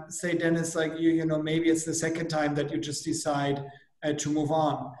say, Dennis, like you know, maybe it's the second time that you just decide to move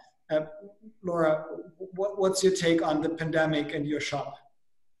on? Laura, what's your take on the pandemic and your shop?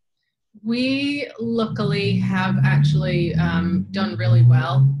 We luckily have actually done really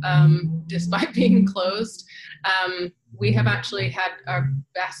well, despite being closed. We have actually had our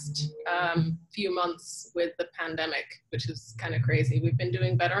best few months with the pandemic, which is kind of crazy. We've been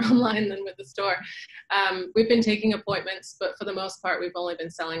doing better online than with the store. We've been taking appointments, but for the most part, we've only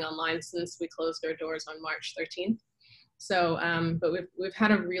been selling online since we closed our doors on March 13th. So, but we've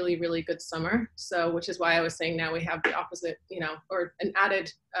had a really, really good summer. So, which is why I was saying now we have the opposite, you know, or an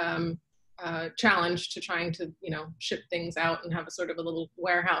added challenge to trying to, you know, ship things out and have a sort of a little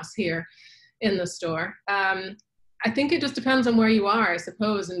warehouse here in the store. I think it just depends on where you are, I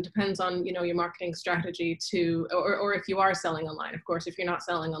suppose, and depends on, you know, your marketing strategy to, or if you are selling online. Of course, if you're not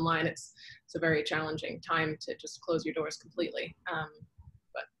selling online, it's a very challenging time to just close your doors completely.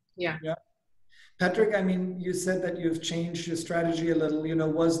 But yeah. Yeah. Patrick, I mean, you said that you've changed your strategy a little. You know,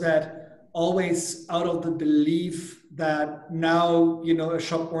 was that always out of the belief that now, you know, a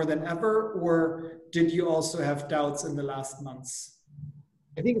shop more than ever, or did you also have doubts in the last months?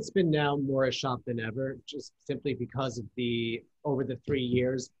 I think it's been now more a shop than ever, just simply because of over the 3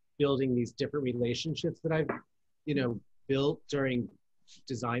 years, building these different relationships that I've, you know, built during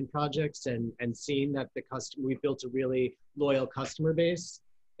design projects and seeing that we've built a really loyal customer base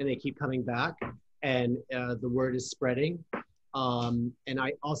and they keep coming back and the word is spreading. And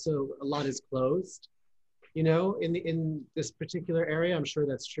I also, a lot is closed, you know, in this particular area. I'm sure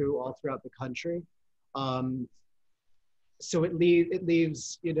that's true all throughout the country. So it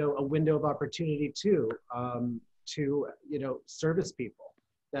leaves, you know, a window of opportunity too, to, you know, service people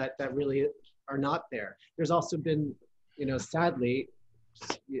that really are not there. There's also been, you know, sadly,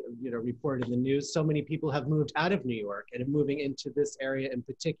 you know, reported in the news, so many people have moved out of New York and are moving into this area in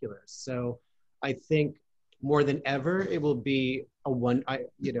particular. So I think more than ever, it will be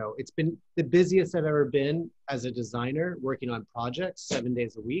you know, it's been the busiest I've ever been as a designer working on projects 7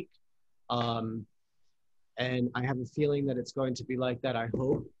 days a week. And I have a feeling that it's going to be like that, I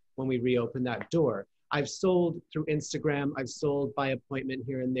hope, when we reopen that door. I've sold through Instagram. I've sold by appointment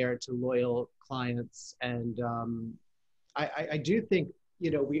here and there to loyal clients. And I do think,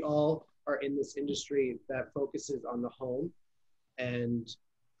 you know, we all are in this industry that focuses on the home. And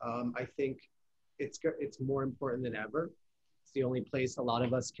I think it's more important than ever. It's the only place a lot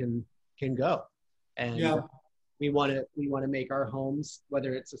of us can go. And yeah, we want to make our homes,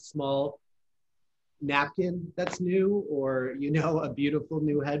 whether it's a small napkin that's new, or, you know, a beautiful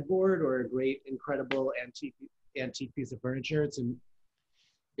new headboard, or a great, incredible antique piece of furniture.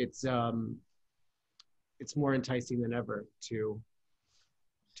 It's more enticing than ever to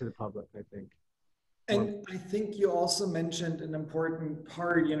the public, I think. And I think you also mentioned an important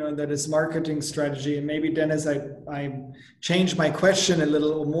part, you know, that is marketing strategy. And maybe, Dennis, I changed my question a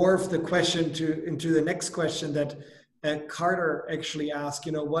little, more of the question into the next question that Carter actually asked.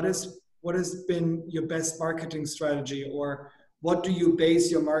 You know, what has been your best marketing strategy, or what do you base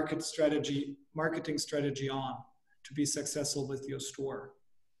your marketing strategy on to be successful with your store?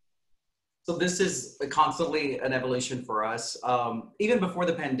 So this is constantly an evolution for us. Even before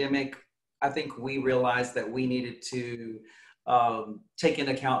the pandemic, I think we realized that we needed to take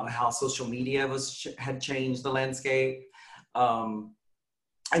into account how social media had changed the landscape.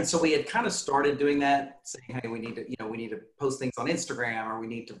 And so we had kind of started doing that, saying, hey, we need to post things on Instagram, or we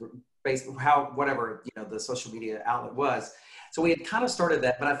need to whatever, the social media outlet was. So we had kind of started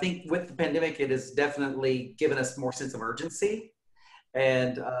that, but I think with the pandemic, it has definitely given us more sense of urgency.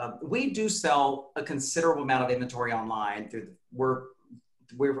 And we do sell a considerable amount of inventory online we're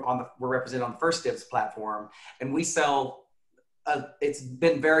represented on the First Dibs platform, and we sell. It's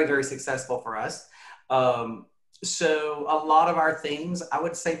been very, very successful for us. So a lot of our things, I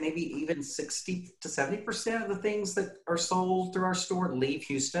would say maybe even 60 to 70% of the things that are sold through our store leave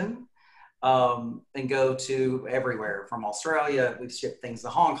Houston and go to everywhere from Australia. We've shipped things to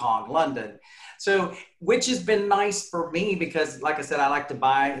Hong Kong, London. So, which has been nice for me because, like I said, I like to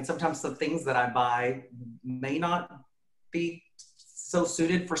buy, and sometimes the things that I buy may not be so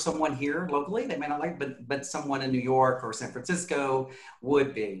suited for someone here locally. They may not like, but someone in New York or San Francisco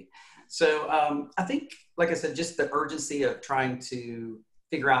would be. So I think, like I said, just the urgency of trying to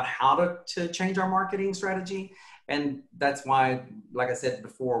figure out how to change our marketing strategy. And that's why, like I said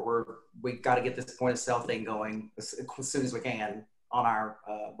before, we've got to get this point of sale thing going as soon as we can on our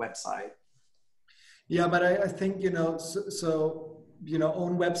website. Yeah, but I think, own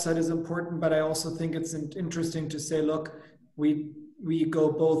website is important, but I also think it's interesting to say, look, we go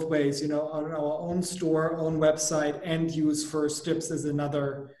both ways, on our own store, own website, and use First Dibs as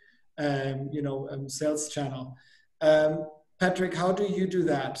another sales channel. Patrick, how do you do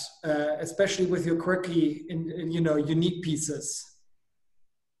that, especially with your quirky, unique pieces?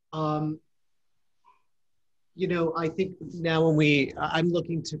 I think now I'm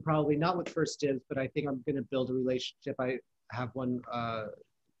looking to probably not with First Dibs, but I think I'm going to build a relationship. I have one,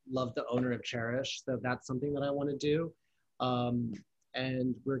 love the owner of Cherish, so that's something that I want to do.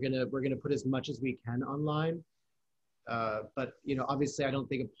 And we're gonna put as much as we can online. But obviously I don't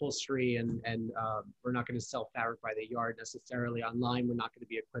think upholstery and we're not going to sell fabric by the yard necessarily online. We're not going to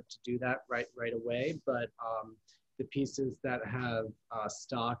be equipped to do that right away. But the pieces that have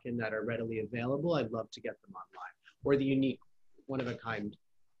stock and that are readily available, I'd love to get them online, or the unique one-of-a-kind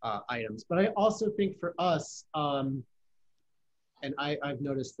items. But I also think for us, and I've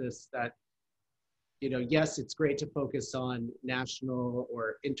noticed this, that yes, it's great to focus on national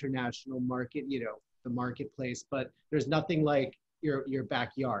or international market, the marketplace, but there's nothing like your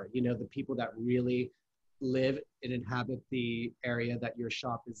backyard, the people that really live and inhabit the area that your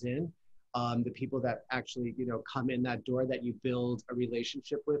shop is in, the people that actually, come in that door that you build a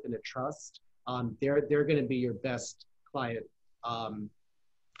relationship with and a trust, they're going to be your best client.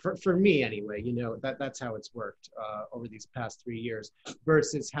 For me anyway, that's how it's worked over these past 3 years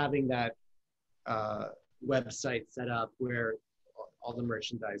versus having that website set up where all the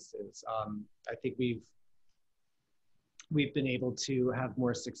merchandise is. I think we've been able to have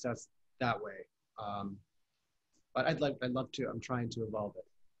more success that way. But I'd love to. I'm trying to evolve it.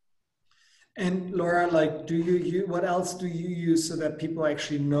 And Laura, what else do you use so that people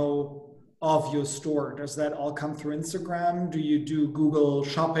actually know of your store? Does that all come through Instagram? Do you do Google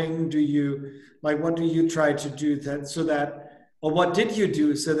Shopping? What do you try to do or what did you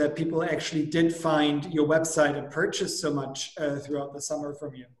do so that people actually did find your website and purchase so much throughout the summer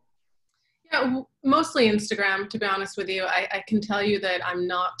from you? Yeah, mostly Instagram, to be honest with you. I can tell you that I'm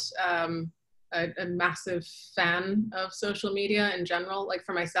not a massive fan of social media in general, like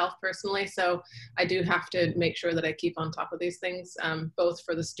for myself personally. So I do have to make sure that I keep on top of these things, both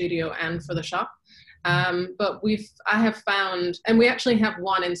for the studio and for the shop. But I have found, and we actually have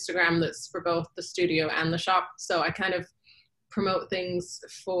one Instagram that's for both the studio and the shop. So I kind of promote things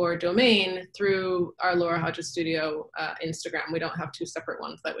for Domain through our Laura Hodges Studio Instagram. We don't have two separate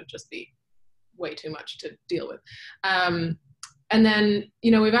ones. That would just be way too much to deal with. And then,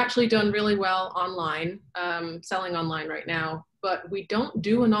 we've actually done really well online, selling online right now, but we don't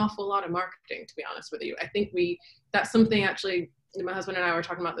do an awful lot of marketing, to be honest with you. I think that's something actually my husband and I were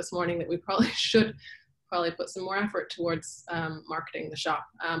talking about this morning, that we probably should put some more effort towards marketing the shop.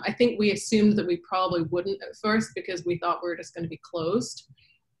 I think we assumed that we probably wouldn't at first because we thought we were just going to be closed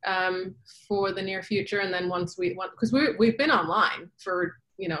for the near future. And then once because we've been online for,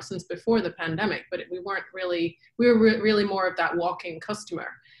 since before the pandemic, but we were really more of that walking customer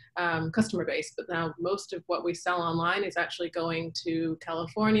base. But now most of what we sell online is actually going to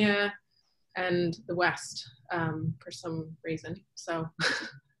California and the West for some reason. So I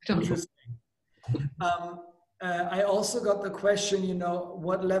don't know. I also got the question,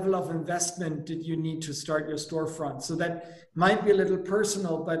 what level of investment did you need to start your storefront? So that might be a little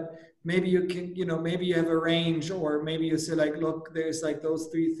personal, but maybe you can, maybe you have a range, or maybe you say look, there's those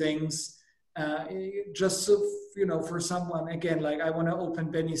 3 things, just so, for someone, again, I want to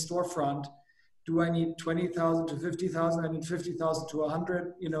open Benni storefront. do I need 20,000 to 50,000? I need 50,000 to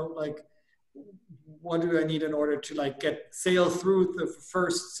 100, like what do I need in order to like get sale through the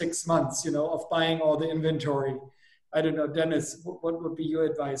first 6 months, of buying all the inventory? I don't know, Dennis, what would be your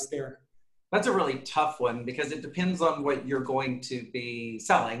advice there? That's a really tough one because it depends on what you're going to be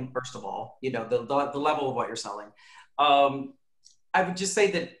selling, first of all, the level of what you're selling. I would just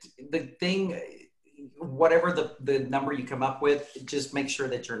say that the thing, whatever the number you come up with, just make sure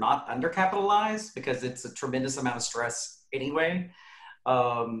that you're not undercapitalized because it's a tremendous amount of stress anyway.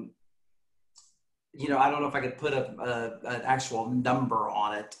 I don't know if I could put an actual number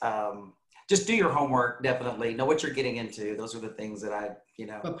on it. Just do your homework, definitely. Know what you're getting into. Those are the things that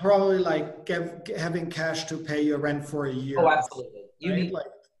But probably like having cash to pay your rent for a year. Oh, absolutely. You right? need,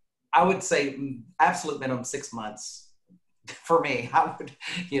 I would say absolute minimum 6 months. For me, I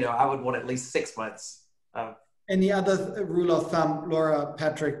would want at least 6 months. Any other rule of thumb, Laura,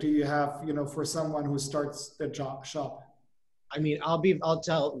 Patrick, do you have, for someone who starts the shop? I mean, I'll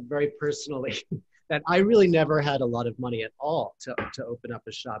tell very personally that I really never had a lot of money at all to open up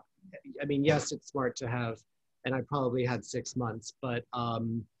a shop. I mean, yes, it's smart to have, and I probably had 6 months, but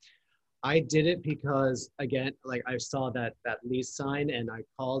I did it because, again, like I saw that lease sign and I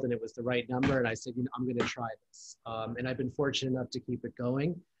called and it was the right number and I said, I'm going to try this. And I've been fortunate enough to keep it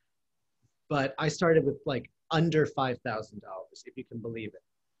going. But I started with like under $5,000, if you can believe it.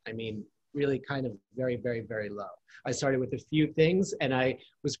 I mean, really kind of very, very, very low. I started with a few things and I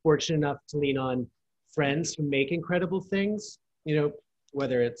was fortunate enough to lean on friends who make incredible things,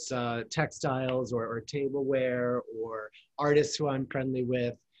 whether it's textiles or tableware or artists who I'm friendly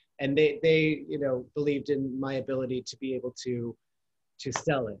with. And they believed in my ability to be able to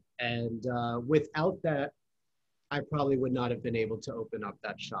sell it. And without that, I probably would not have been able to open up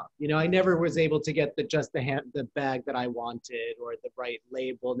that shop. I never was able to get the bag that I wanted or the right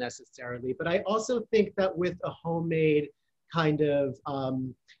label necessarily. But I also think that with a homemade kind of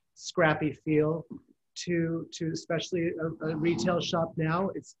scrappy feel to especially a retail shop now,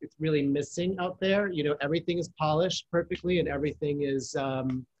 it's really missing out there. Everything is polished perfectly and everything is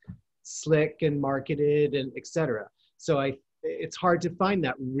slick and marketed and etc. So it's hard to find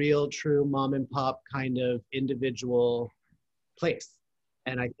that real true mom and pop kind of individual place.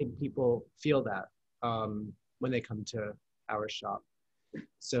 And I think people feel that when they come to our shop.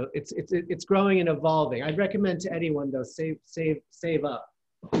 So it's growing and evolving. I'd recommend to anyone though, save up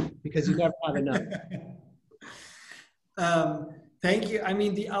because you never have enough. Thank you. I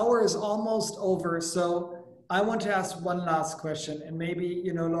mean, the hour is almost over. So I want to ask one last question, and maybe,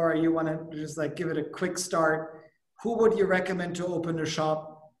 Laura, you want to just like give it a quick start. Who would you recommend to open a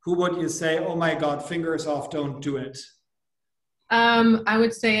shop? Who would you say, oh my God, fingers off, don't do it? I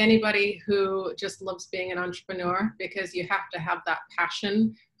would say anybody who just loves being an entrepreneur, because you have to have that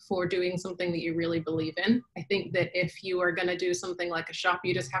passion for doing something that you really believe in. I think that if you are going to do something like a shop,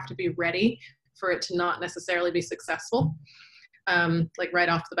 you just have to be ready for it to not necessarily be successful. Like right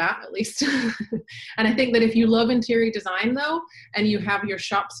off the bat, at least. And I think that if you love interior design though, and you have your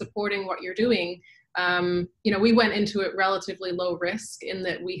shop supporting what you're doing, we went into it relatively low risk in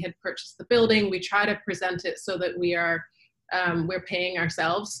that we had purchased the building. We try to present it so that we're paying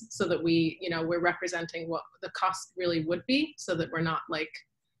ourselves, so that we're representing what the cost really would be, so that we're not like,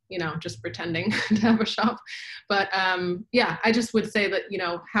 just pretending to have a shop. But I just would say that,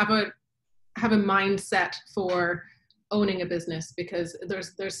 have a mindset for owning a business, because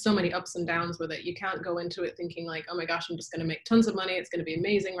there's so many ups and downs with it. You can't go into it thinking like, oh my gosh, I'm just going to make tons of money. It's going to be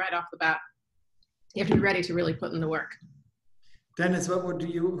amazing right off the bat. You have to be ready to really put in the work. Dennis, who would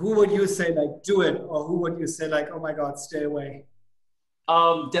you say like do it, or who would you say like, oh my God, stay away?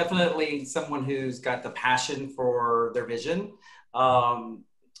 Definitely someone who's got the passion for their vision.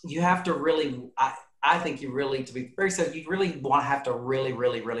 You have to really, I think you really, to be very simple, you really have to really,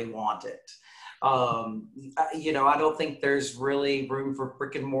 really, really want it. I don't think there's really room for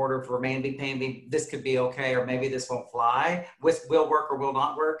brick and mortar for maybe this could be okay, or maybe this won't fly, will work or will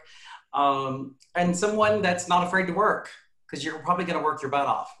not work. And someone that's not afraid to work, because you're probably going to work your butt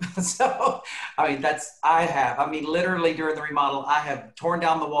off. So, literally during the remodel, I have torn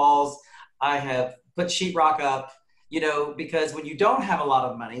down the walls. I have put sheetrock up, because when you don't have a lot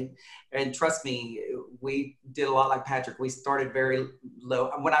of money, and trust me, we did a lot like Patrick. We started very low.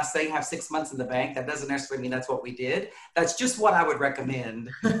 When I say have 6 months in the bank, that doesn't necessarily mean that's what we did. That's just what I would recommend.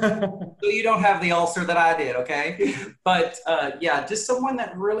 So you don't have the ulcer that I did, okay? But just someone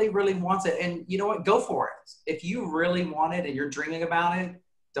that really, really wants it. And you know what? Go for it. If you really want it and you're dreaming about it,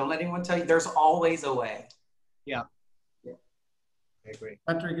 don't let anyone tell you. There's always a way. Yeah. I agree.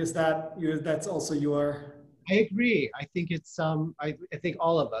 Patrick, is that you? That's also your I agree. I think it's I think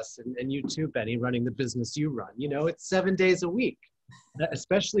all of us, and you too, Benny, running the business you run, you know, it's 7 days a week,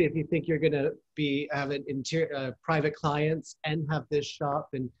 especially if you think you're going to have an private clients and have this shop.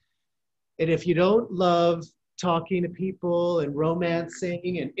 And if you don't love talking to people and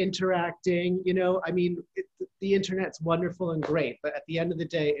romancing and interacting, you know, I mean, the internet's wonderful and great, but at the end of the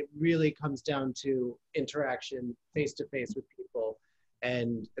day, it really comes down to interaction face to face with people.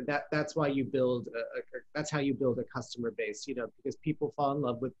 And that's why you build that's how you build a customer base, you know, because people fall in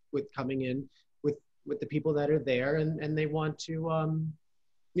love with coming in with the people that are there, and they want to,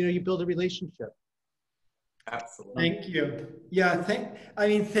 you know, you build a relationship. Absolutely. Thank you. Yeah,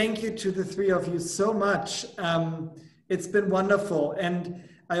 thank you to the three of you so much. It's been wonderful. And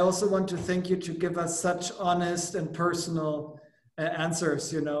I also want to thank you to give us such honest and personal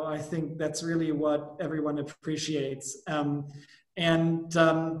answers. You know, I think that's really what everyone appreciates.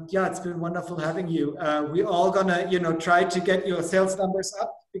 Yeah, it's been wonderful having you. We all gonna, you know, try to get your sales numbers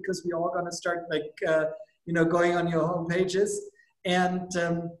up, because we all gonna start you know, going on your home pages. And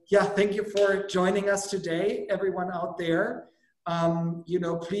yeah, thank you for joining us today, everyone out there. You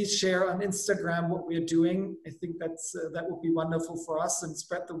know, please share on Instagram what we're doing. I think that would be wonderful for us, and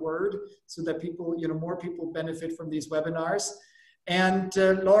spread the word so that people, you know, more people benefit from these webinars. And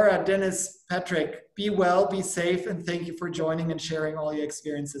Laura, Dennis, Patrick, be well, be safe, and thank you for joining and sharing all your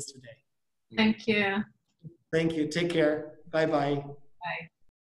experiences today. Thank you. Thank you. Take care. Bye-bye. Bye.